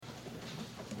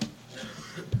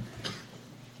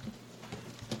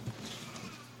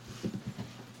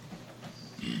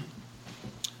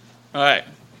All right,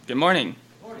 good morning.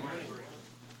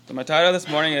 So my title this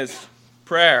morning is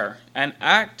Prayer, an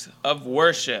Act of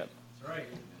Worship. That's right.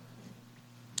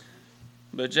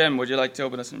 But Jim, would you like to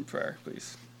open us in prayer,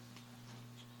 please?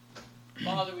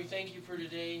 Father, we thank you for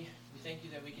today. We thank you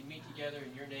that we can meet together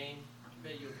in your name. We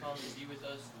pray you'll come and be with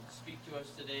us and speak to us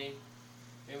today.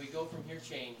 May we go from here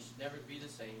changed, never be the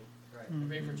same. Right. I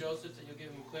pray for Joseph that you'll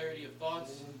give him clarity of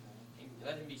thoughts and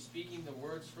let him be speaking the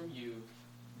words from you.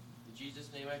 In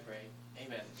Jesus' name I pray.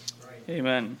 Amen. Right.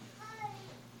 Amen.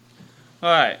 All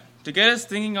right, to get us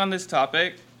thinking on this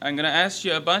topic, I'm going to ask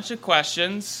you a bunch of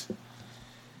questions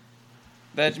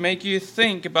that make you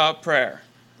think about prayer.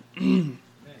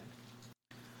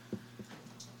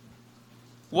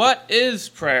 What is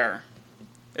prayer?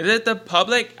 Is it the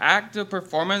public act of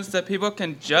performance that people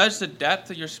can judge the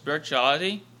depth of your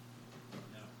spirituality?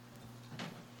 No.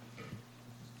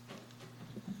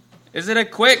 Is it a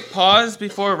quick pause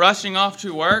before rushing off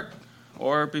to work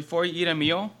or before you eat a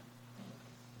meal?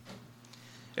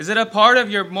 Is it a part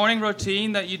of your morning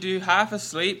routine that you do half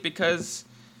asleep because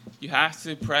you have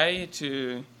to pray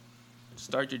to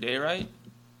start your day right?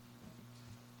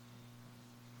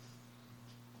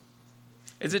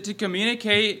 Is it to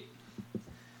communicate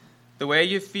the way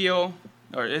you feel,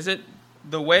 or is it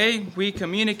the way we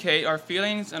communicate our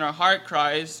feelings and our heart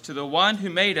cries to the one who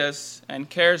made us and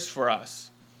cares for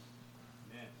us?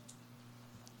 Amen.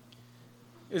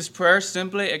 Is prayer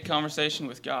simply a conversation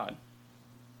with God?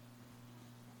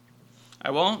 I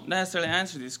won't necessarily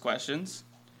answer these questions,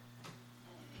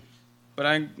 but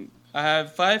I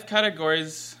have 5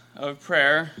 categories of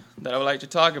prayer that I would like to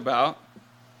talk about.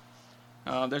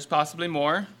 There's possibly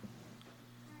more,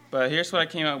 but here's what I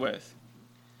came up with.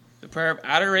 The prayer of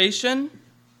adoration,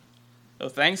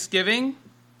 of thanksgiving,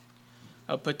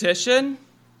 of petition,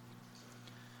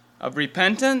 of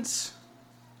repentance,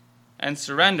 and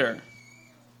surrender.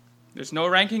 There's no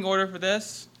ranking order for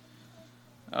this,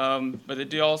 but they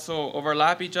do also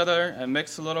overlap each other and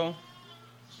mix a little.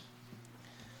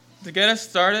 To get us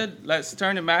started, let's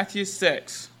turn to Matthew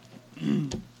 6.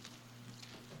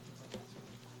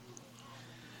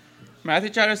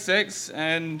 Matthew chapter 6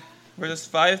 and verses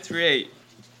 5 through 8.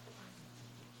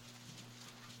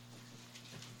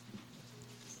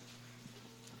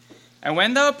 And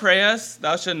when thou prayest,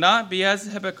 thou shalt not be as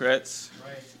the hypocrites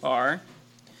are,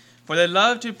 for they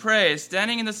love to pray,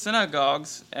 standing in the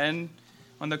synagogues and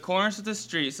on the corners of the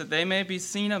streets, that they may be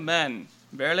seen of men.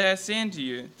 Verily I say unto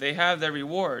you, they have their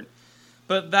reward.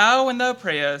 But thou, when thou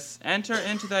prayest, enter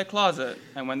into thy closet,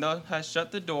 and when thou hast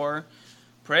shut the door,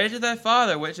 pray to thy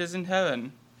Father which is in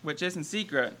heaven, which is in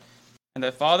secret, and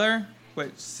thy Father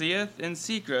which seeth in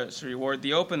secret shall reward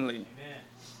thee openly. Amen.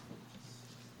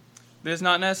 This is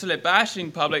not necessarily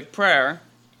bashing public prayer,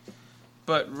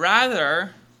 but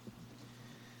rather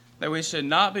that we should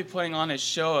not be putting on a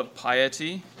show of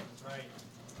piety. Right.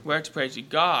 We are to pray to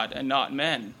God and not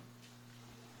men.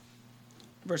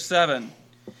 Verse 7.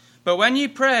 But when ye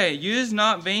pray, use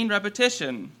not vain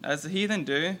repetition, as the heathen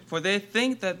do, for they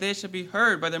think that they shall be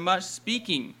heard by their much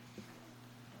speaking.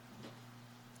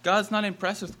 God's not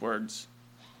impressed with words,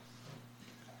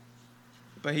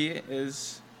 but he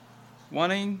is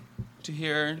wanting to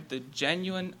hear the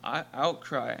genuine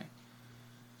outcry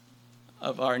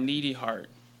of our needy heart.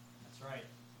 That's right.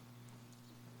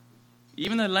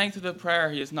 Even the length of the prayer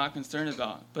he is not concerned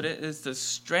about, but it is the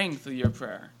strength of your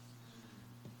prayer.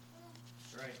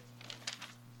 That's right.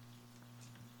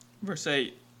 Verse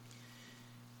 8.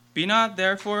 Be not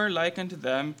therefore like unto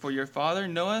them, for your Father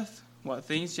knoweth what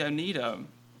things ye have need of,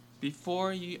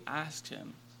 before you ask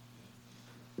him.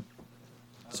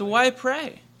 So why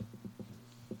pray?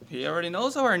 He already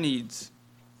knows our needs.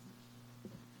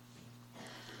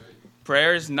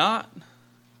 Prayer is not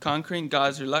conquering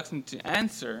God's reluctance to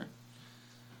answer,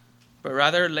 but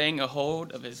rather laying a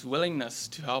hold of his willingness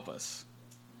to help us.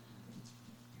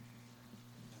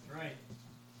 Right.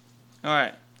 All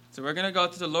right, so we're going to go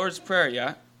to the Lord's Prayer,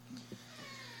 yeah?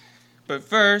 But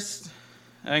first,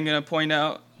 I'm going to point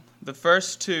out the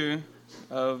first 2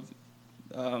 of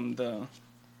the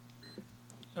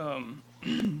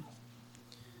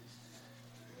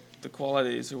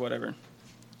qualities or whatever.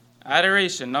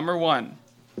 Adoration, number 1,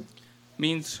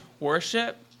 means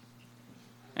worship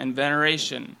and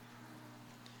veneration.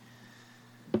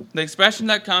 The expression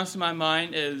that comes to my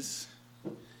mind is,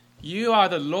 you are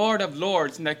the Lord of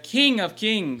lords and the King of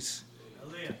kings.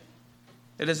 Hallelujah.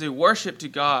 It is a worship to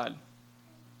God.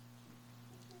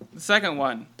 The second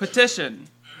one, petition,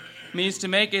 means to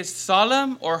make a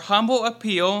solemn or humble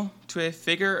appeal to a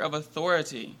figure of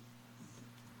authority.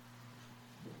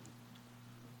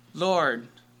 Lord,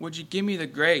 would you give me the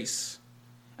grace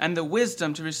and the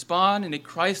wisdom to respond in a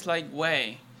Christ-like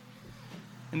way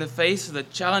in the face of the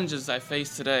challenges I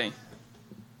face today.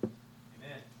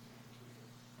 Amen.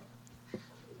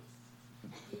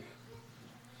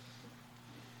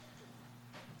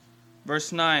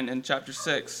 Verse 9 in chapter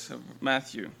 6 of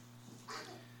Matthew.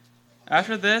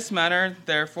 After this manner,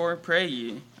 therefore, pray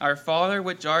ye, Our Father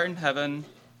which art in heaven,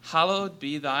 hallowed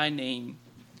be thy name.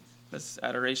 That's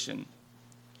adoration.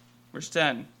 Verse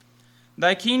 10.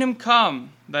 Thy kingdom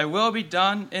come, thy will be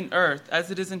done in earth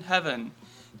as it is in heaven.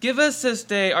 Give us this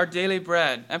day our daily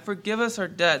bread, and forgive us our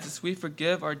debts as we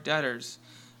forgive our debtors.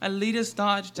 And lead us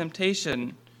not into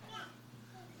temptation,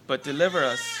 but deliver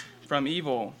us from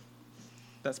evil.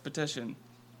 That's petition.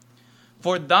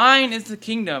 For thine is the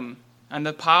kingdom, and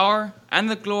the power, and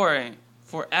the glory,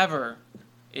 forever.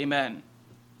 Amen.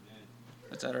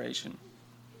 That's adoration.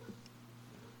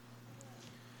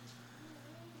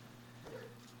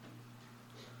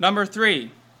 Number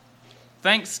 3,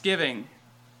 thanksgiving.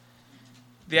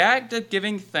 The act of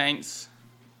giving thanks,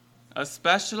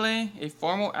 especially a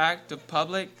formal act of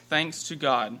public thanks to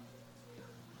God.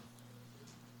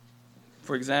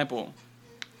 For example,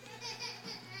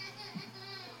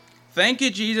 thank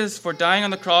you, Jesus, for dying on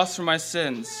the cross for my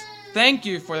sins. Thank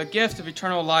you for the gift of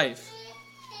eternal life.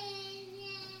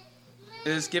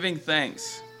 It is giving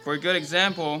thanks. For a good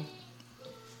example,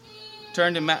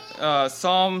 turn to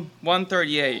Psalm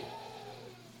 138.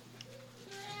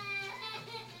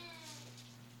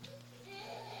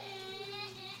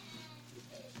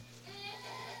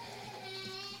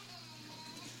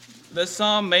 This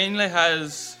psalm mainly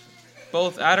has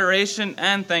both adoration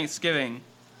and thanksgiving.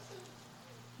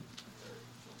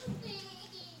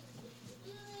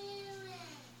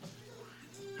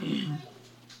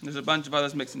 There's a bunch of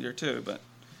others mixed in here too, but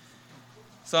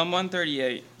Psalm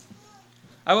 138.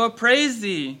 I will praise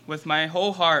thee with my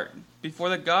whole heart. Before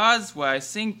the gods will I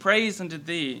sing praise unto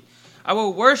thee. I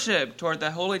will worship toward thy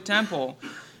holy temple,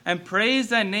 and praise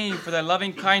thy name for thy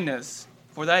loving kindness,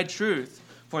 for thy truth.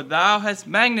 For thou hast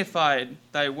magnified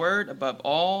thy word above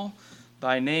all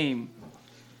thy name.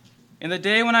 In the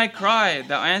day when I cry,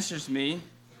 thou answerest me,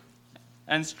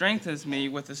 and strengthenest me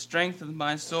with the strength of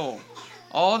my soul.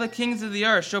 All the kings of the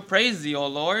earth shall praise thee, O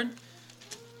Lord,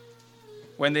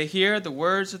 when they hear the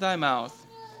words of thy mouth.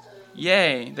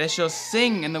 Yea, they shall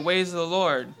sing in the ways of the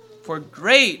Lord, for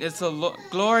great is the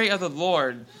glory of the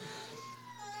Lord.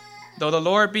 Though the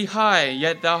Lord be high,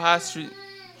 yet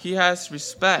he has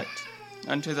respect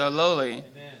unto the lowly.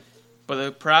 Amen. But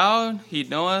the proud he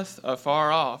knoweth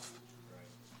afar off.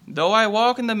 Though I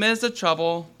walk in the midst of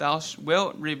trouble, thou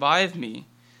wilt revive me.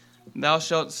 Thou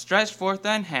shalt stretch forth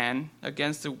thine hand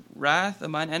against the wrath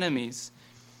of mine enemies.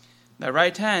 Thy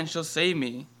right hand shall save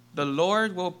me. The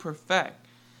Lord will perfect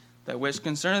that which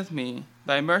concerneth me.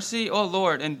 Thy mercy, O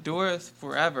Lord, endureth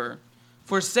forever.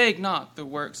 Forsake not the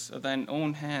works of thine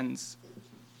own hands.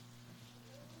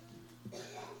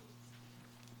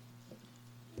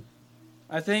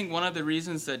 I think one of the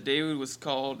reasons that David was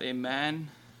called a man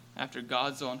after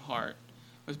God's own heart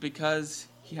was because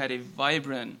he had a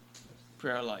vibrant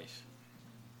prayer life.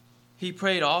 He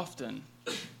prayed often.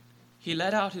 He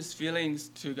let out his feelings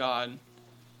to God.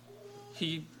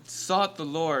 He sought the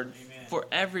Lord for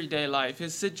everyday life.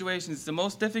 His situations, the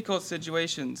most difficult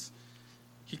situations,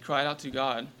 he cried out to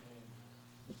God.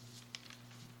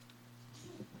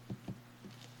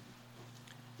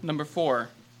 Number 4,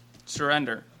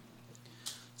 surrender.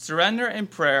 Surrender in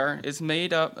prayer is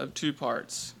made up of 2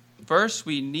 parts. First,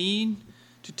 we need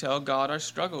to tell God our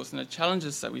struggles and the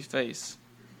challenges that we face.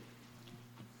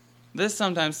 This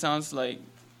sometimes sounds like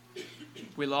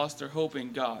we lost our hope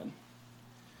in God.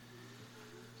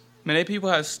 Many people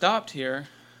have stopped here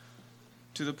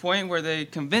to the point where they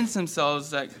convince themselves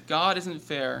that God isn't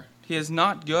fair. He is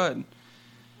not good.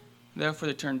 Therefore,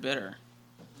 they turn bitter.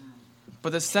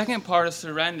 But the second part of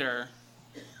surrender,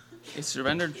 a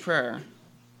surrendered prayer,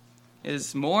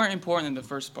 is more important than the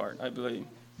first part, I believe.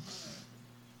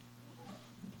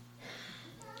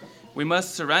 We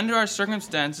must surrender our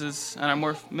circumstances and our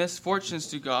more misfortunes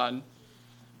to God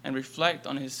and reflect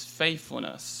on his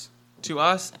faithfulness to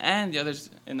us and the others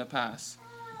in the past.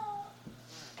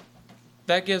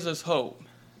 That gives us hope.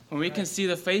 When we can see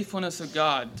the faithfulness of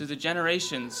God to the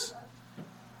generations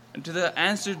and to the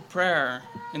answered prayer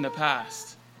in the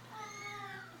past.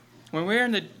 When we're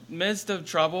in the midst of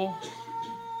trouble,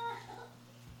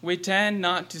 we tend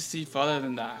not to see further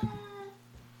than that.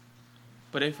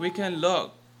 But if we can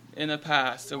look in the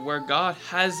past of where God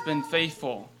has been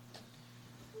faithful,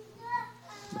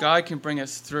 God can bring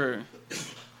us through.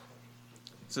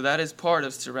 So that is part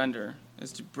of surrender,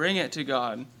 is to bring it to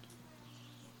God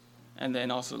and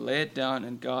then also lay it down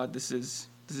and God, this is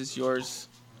This is yours.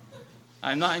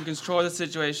 I'm not in control of the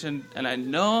situation, and I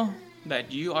know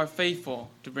that you are faithful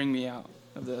to bring me out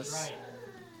of this. Right.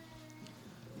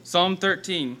 Psalm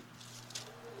 13.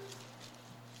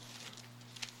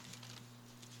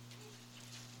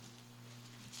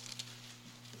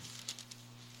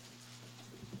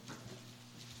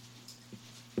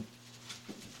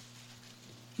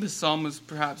 This psalm was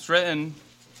perhaps written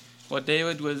while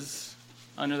David was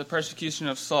under the persecution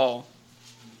of Saul.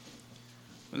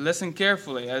 Listen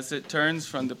carefully as it turns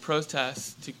from the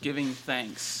protest to giving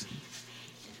thanks.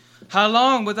 How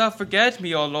long wilt thou forget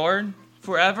me, O Lord?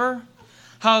 Forever?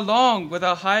 How long wilt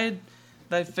thou hide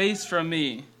thy face from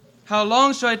me? How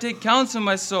long shall I take counsel in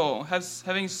my soul,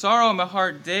 having sorrow in my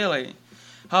heart daily?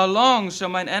 How long shall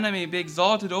mine enemy be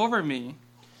exalted over me?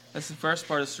 That's the first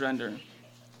part of surrender.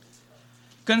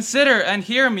 Consider and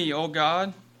hear me, O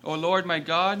God, O Lord my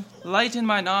God. Lighten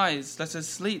mine eyes, lest I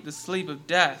sleep the sleep of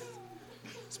death.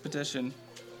 This petition.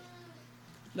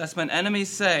 Lest mine enemies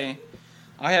say,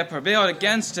 I have prevailed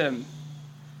against him,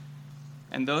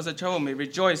 and those that trouble me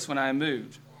rejoice when I am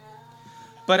moved.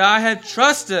 But I have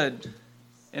trusted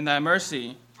in thy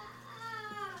mercy.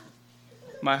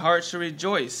 My heart shall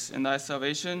rejoice in thy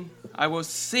salvation. I will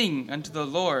sing unto the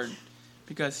Lord,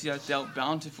 because he hath dealt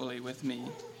bountifully with me.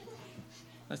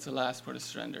 That's the last part of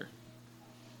surrender.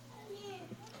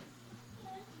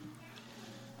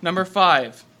 Number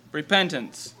 5,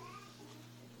 repentance.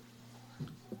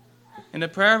 In the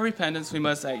prayer of repentance, we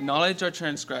must acknowledge our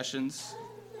transgressions,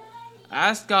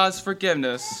 ask God's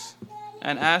forgiveness,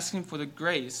 and ask him for the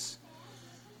grace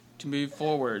to move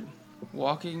forward,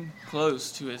 walking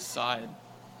close to his side.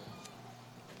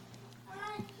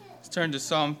 Let's turn to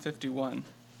Psalm 51.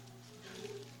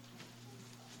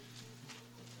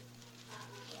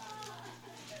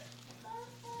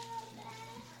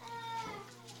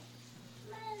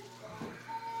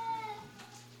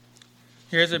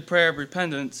 Here's a prayer of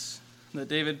repentance that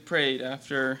David prayed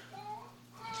after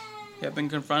he had been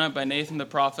confronted by Nathan the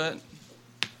prophet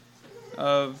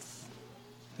of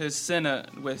his sin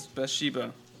with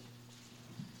Bathsheba.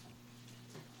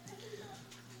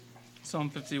 Psalm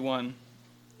 51.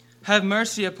 Have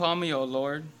mercy upon me, O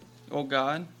Lord, O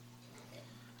God,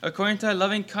 according to thy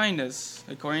loving kindness,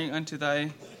 according unto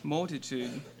thy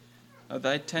multitude of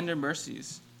thy tender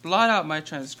mercies. Blot out my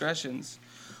transgressions.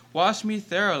 Wash me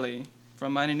thoroughly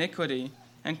from mine iniquity,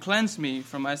 and cleanse me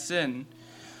from my sin.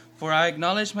 For I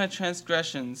acknowledge my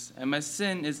transgressions, and my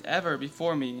sin is ever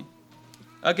before me.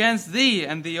 Against thee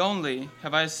and thee only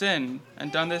have I sinned,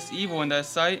 and done this evil in thy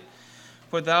sight,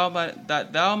 for that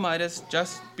thou mightest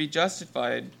be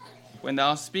justified when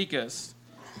thou speakest,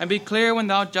 and be clear when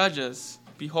thou judgest.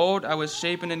 Behold, I was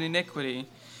shapen in iniquity,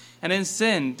 and in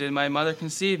sin did my mother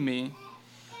conceive me.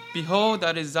 Behold,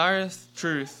 thou desirest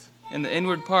truth in the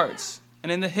inward parts,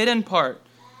 and in the hidden part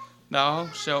thou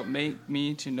shalt make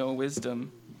me to know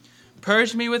wisdom.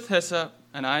 Purge me with hyssop,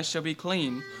 and I shall be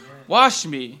clean. Wash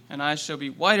me, and I shall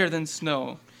be whiter than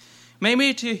snow. Make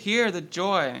me to hear the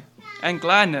joy and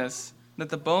gladness, that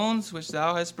the bones which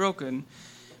thou hast broken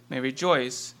may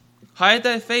rejoice. Hide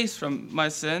thy face from my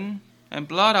sin, and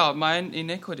blot out mine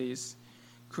iniquities.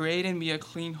 Create in me a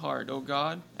clean heart, O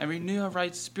God, and renew a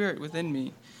right spirit within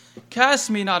me. Cast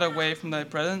me not away from thy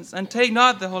presence, and take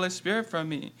not the Holy Spirit from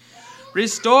me.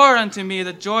 Restore unto me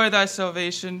the joy of thy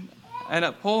salvation, and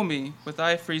uphold me with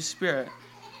thy free spirit.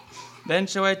 Then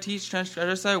shall I teach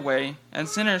transgressors thy way, and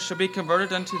sinners shall be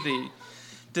converted unto thee.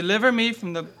 Deliver me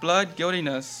from the blood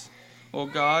guiltiness, O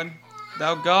God,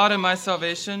 thou God of my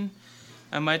salvation,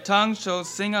 and my tongue shall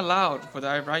sing aloud for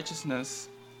thy righteousness.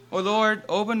 O Lord,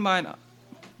 open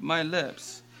my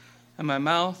lips, and my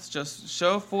mouth shall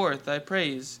show forth thy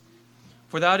praise.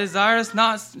 For thou desirest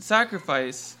not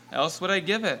sacrifice, else would I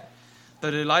give it. Thou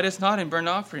delightest not in burnt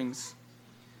offerings.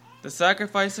 The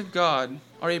sacrifice of God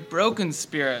are a broken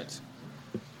spirit,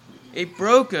 a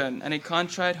broken and a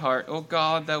contrite heart, O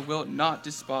God, thou wilt not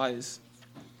despise.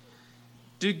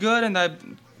 Do good in thy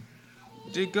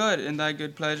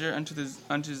good pleasure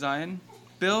unto Zion.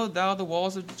 Build thou the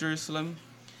walls of Jerusalem.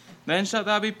 Then shalt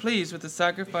thou be pleased with the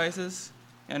sacrifices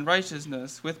and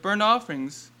righteousness, with burnt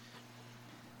offerings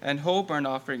and whole burnt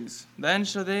offerings. Then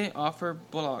shall they offer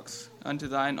bullocks unto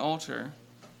thine altar.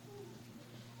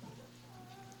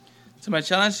 So my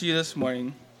challenge to you this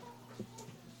morning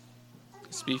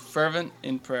is to be fervent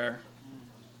in prayer.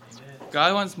 Amen.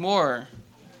 God wants more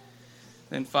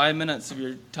than 5 minutes of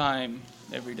your time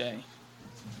every day.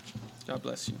 God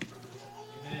bless you.